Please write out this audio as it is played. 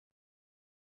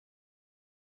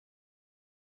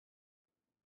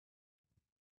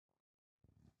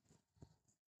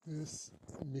This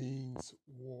means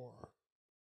war.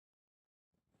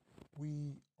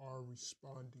 We are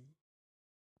responding.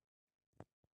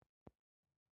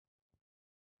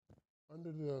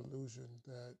 Under the illusion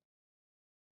that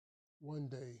one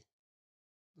day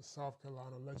the South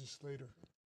Carolina legislature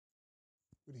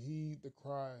would heed the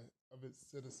cry of its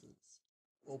citizens,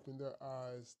 open their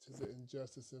eyes to the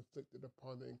injustice inflicted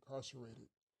upon the incarcerated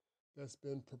that's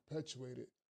been perpetuated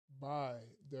by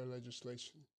their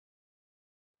legislation,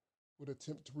 would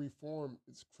attempt to reform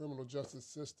its criminal justice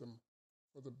system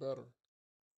for the better,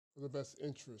 for the best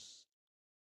interests.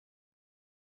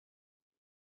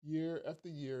 Year after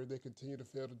year, they continue to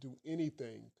fail to do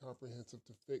anything comprehensive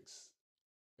to fix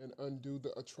and undo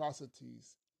the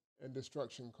atrocities and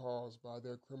destruction caused by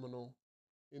their criminal,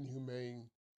 inhumane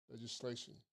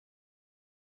legislation.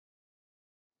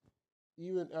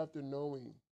 Even after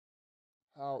knowing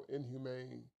how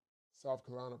inhumane South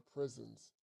Carolina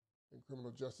prisons and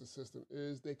criminal justice system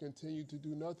is, they continue to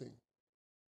do nothing.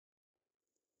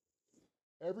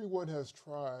 Everyone has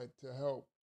tried to help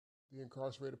the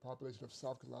incarcerated population of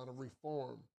South Carolina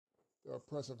reform the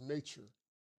oppressive nature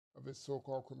of its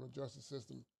so-called criminal justice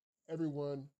system,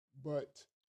 everyone but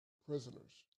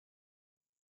prisoners.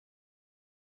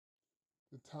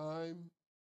 The time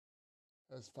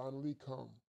has finally come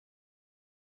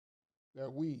that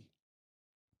we,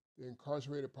 the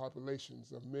incarcerated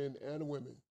populations of men and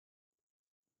women,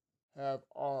 have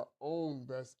our own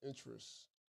best interests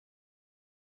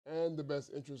and the best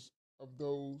interests of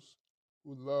those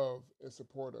who love and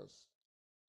support us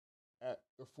at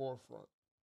the forefront.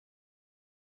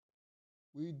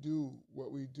 We do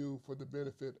what we do for the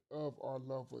benefit of our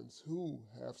loved ones who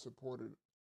have supported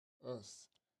us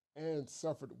and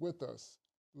suffered with us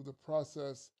through the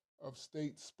process of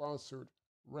state-sponsored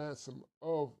ransom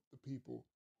of the people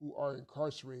who are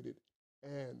incarcerated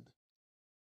and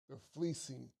the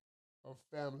fleecing of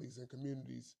families and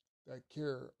communities that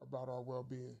care about our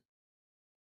well-being.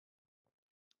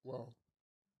 Well,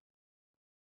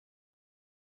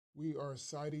 we are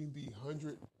citing the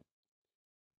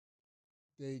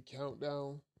 100-day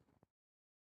countdown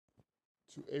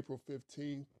to April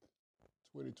 15th,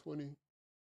 2020,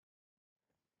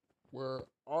 where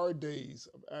our days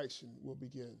of action will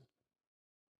begin.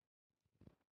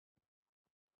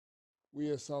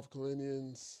 We as South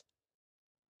Carolinians,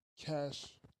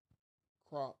 cash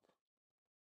crop,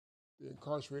 the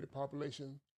incarcerated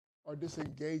population, are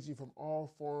disengaging from all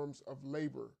forms of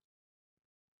labor.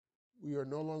 We are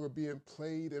no longer being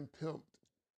played and pimped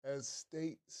as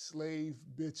state slave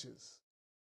bitches.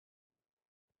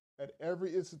 At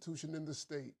every institution in the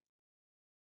state,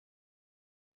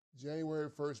 January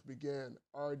 1st began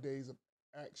our days of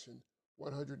action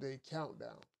 100-day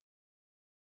countdown.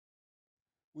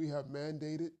 We have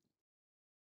mandated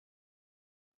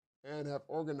and have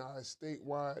organized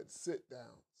statewide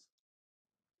sit-downs,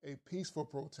 a peaceful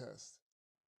protest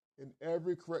in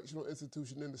every correctional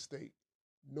institution in the state.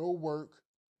 No work,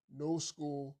 no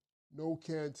school, no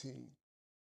canteen,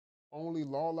 only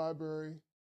law library,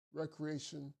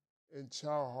 recreation, and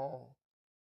child hall,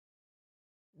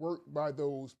 worked by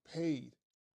those paid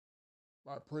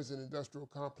by prison industrial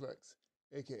complex,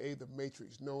 aka the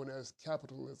matrix known as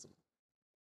capitalism,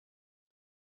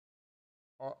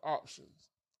 are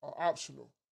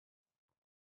optional,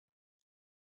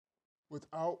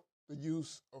 without the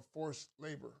use of forced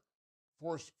labor,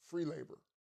 forced free labor.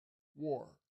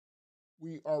 War.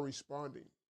 We are responding.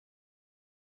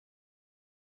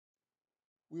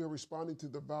 We are responding to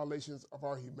the violations of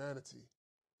our humanity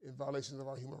and violations of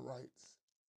our human rights.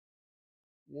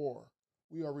 War.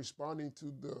 We are responding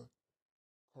to the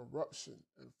corruption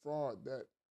and fraud that's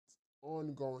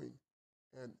ongoing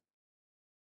and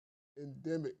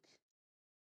endemic.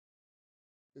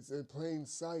 It's in plain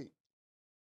sight.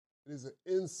 It is an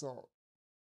insult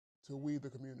to we, the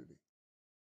community.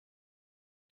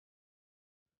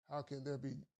 How can there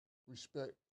be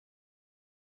respect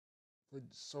for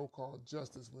so-called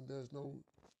justice when there's no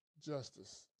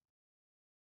justice?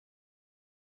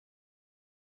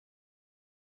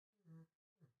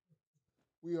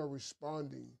 We are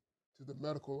responding to the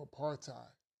medical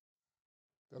apartheid,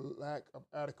 the lack of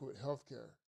adequate health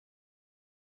care,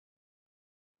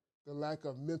 the lack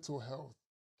of mental health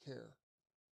care,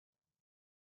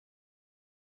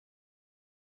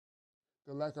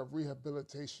 the lack of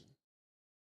rehabilitation.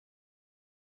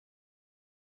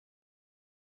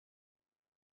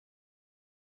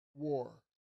 War.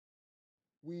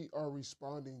 We are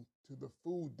responding to the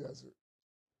food desert,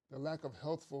 the lack of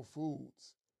healthful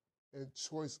foods, and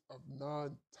choice of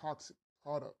non-toxic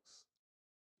products.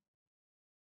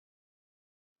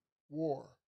 War.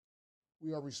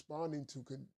 We are responding to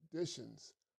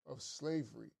conditions of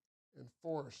slavery and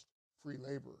forced free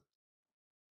labor.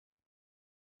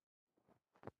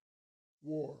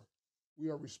 War, we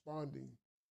are responding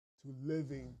to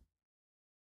living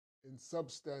in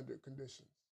substandard conditions.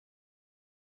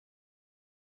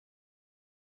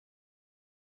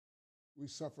 We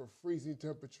suffer freezing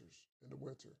temperatures in the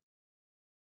winter,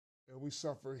 and we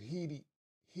suffer heat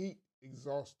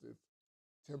exhaustive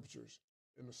temperatures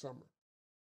in the summer.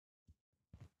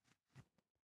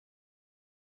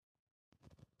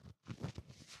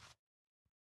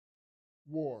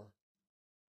 War,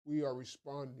 we are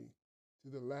responding to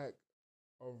the lack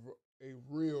of a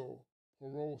real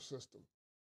parole system,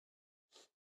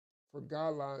 for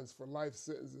guidelines for life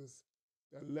sentences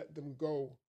that let them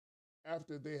go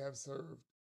after they have served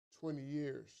 20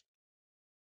 years.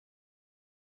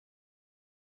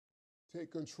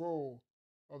 Take control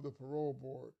of the parole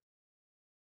board.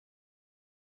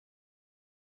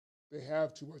 They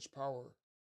have too much power.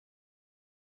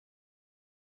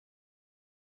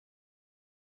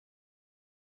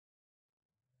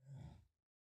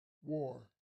 War,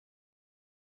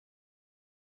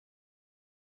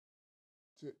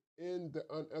 to end the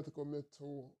unethical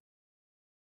mental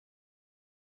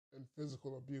and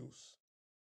physical abuse.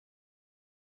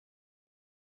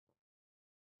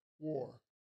 War,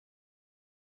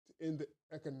 to end the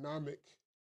economic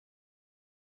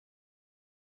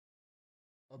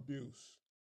abuse.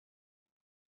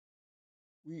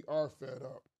 We are fed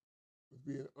up with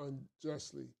being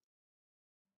unjustly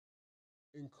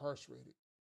incarcerated.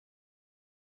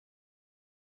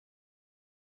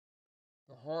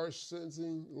 The harsh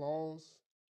sentencing laws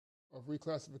of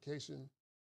reclassification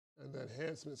and the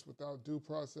enhancements without due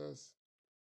process,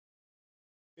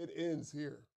 it ends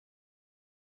here.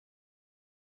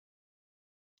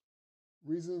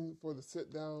 Reason for the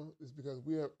sit down is because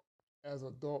we have, as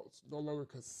adults, no longer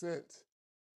consent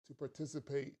to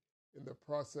participate in the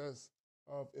process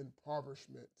of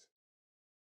impoverishment.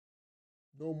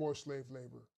 No more slave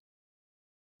labor.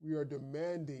 We are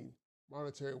demanding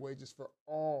monetary wages for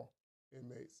all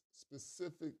inmates,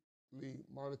 specifically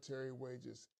monetary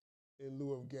wages in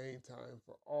lieu of gain time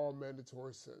for all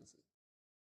mandatory sentencing.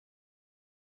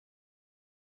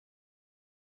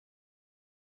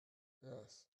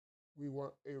 Yes, we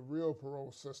want a real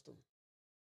parole system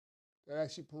that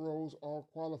actually paroles all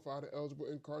qualified and eligible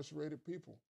incarcerated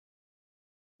people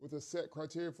with a set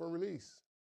criteria for release,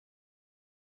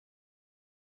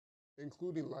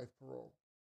 including life parole.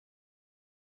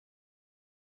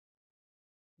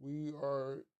 We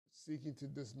are seeking to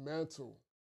dismantle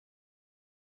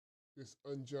this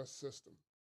unjust system.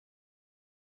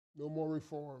 No more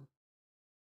reform.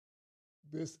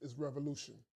 This is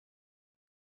revolution.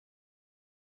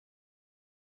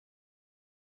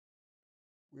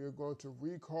 We are going to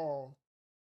recall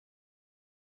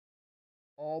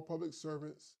all public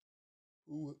servants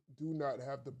who do not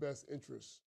have the best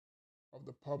interests of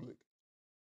the public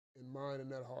in mind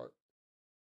and at heart.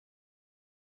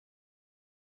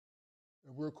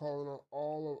 And we're calling on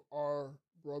all of our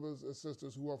brothers and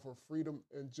sisters who are for freedom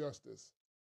and justice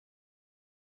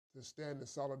to stand in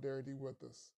solidarity with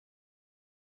us.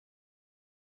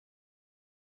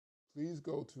 Please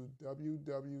go to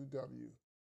www.fnjn.us.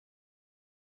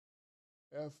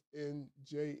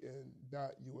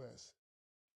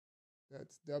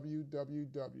 That's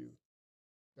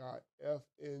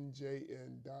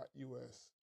www.fnjn.us.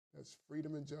 That's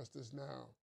Freedom and Justice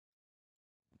Now.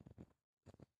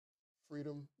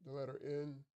 Freedom, the letter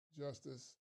N,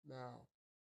 Justice Now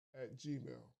at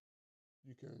Gmail.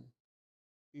 You can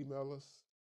email us,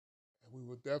 and we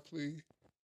will definitely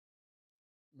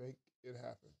make it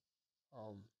happen.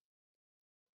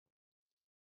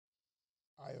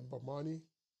 I am Bamani.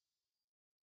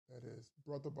 That is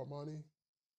Brother Bamani.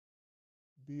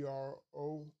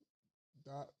 BRO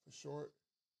dot for short.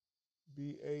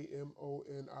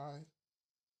 BAMONI.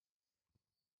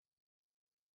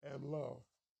 And love.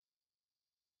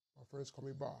 My friends call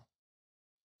me Ba.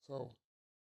 So,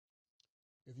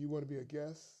 if you want to be a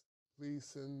guest, please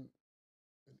send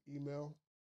an email,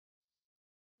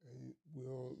 and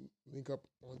we'll link up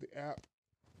on the app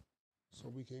so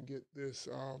we can get this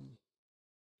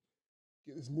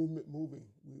movement moving.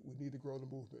 We need to grow the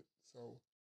movement. So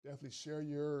definitely share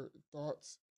your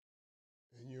thoughts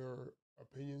and your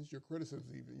opinions, your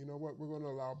criticisms even. You know what? We're going to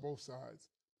allow both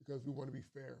sides because we want to be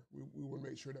fair. We want to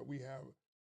make sure that we have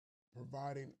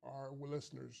providing our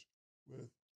listeners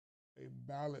with a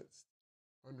balanced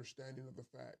understanding of the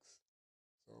facts.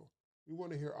 So we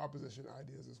want to hear opposition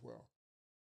ideas as well.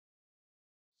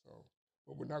 So,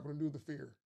 but we're not going to do the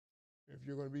fear. If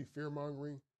you're going to be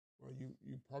fear-mongering, well,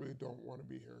 you probably don't want to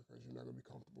be here because you're not going to be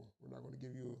comfortable. We're not going to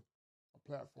give you a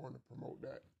platform to promote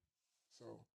that.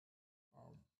 So,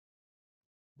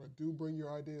 but do bring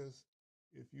your ideas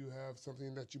if you have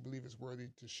something that you believe is worthy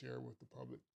to share with the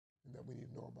public and that we need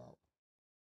to know about.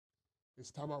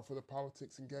 It's time out for the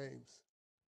politics and games.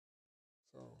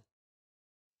 So,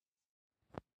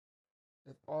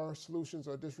 if our solutions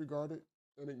are disregarded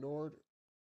and ignored,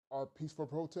 our peaceful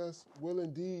protests will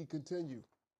indeed continue,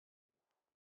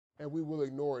 and we will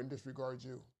ignore and disregard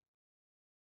you.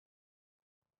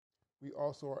 We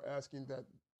also are asking that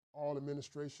all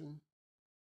administration,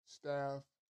 staff,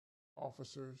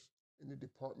 officers in the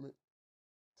department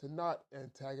to not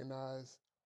antagonize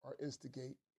or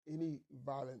instigate any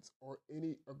violence or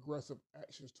any aggressive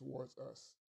actions towards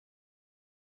us,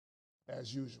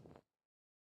 as usual.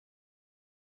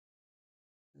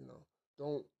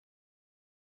 Don't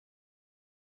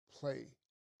play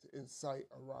to incite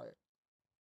a riot.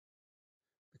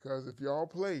 Because if y'all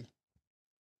play,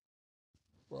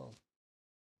 well,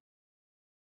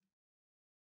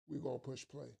 we're going to push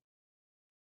play.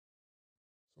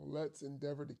 So let's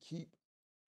endeavor to keep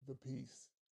the peace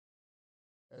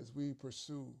as we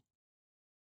pursue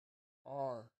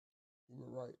our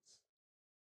human rights.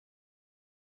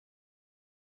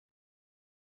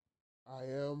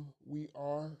 We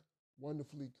are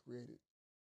wonderfully created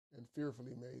and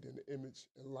fearfully made in the image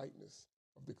and likeness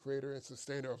of the creator and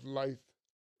sustainer of life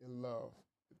and love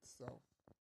itself.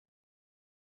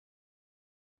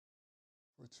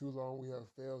 For too long, we have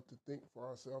failed to think for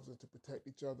ourselves and to protect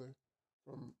each other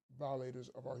from violators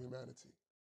of our humanity.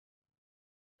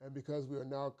 And because we are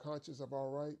now conscious of our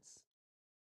rights,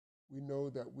 we know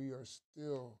that we are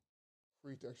still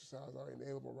free to exercise our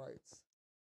inalienable rights.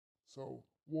 So,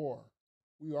 war,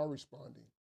 we are responding.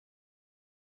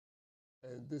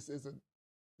 And this is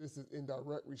in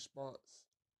direct response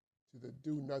to the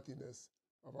do-nothingness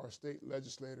of our state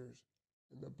legislators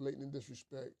and the blatant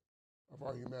disrespect of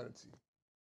our humanity.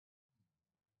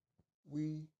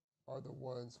 We are the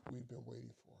ones we've been waiting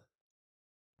for.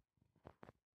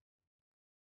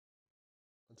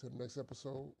 Until the next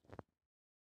episode,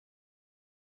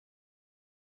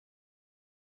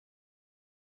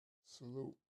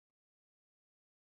 salute.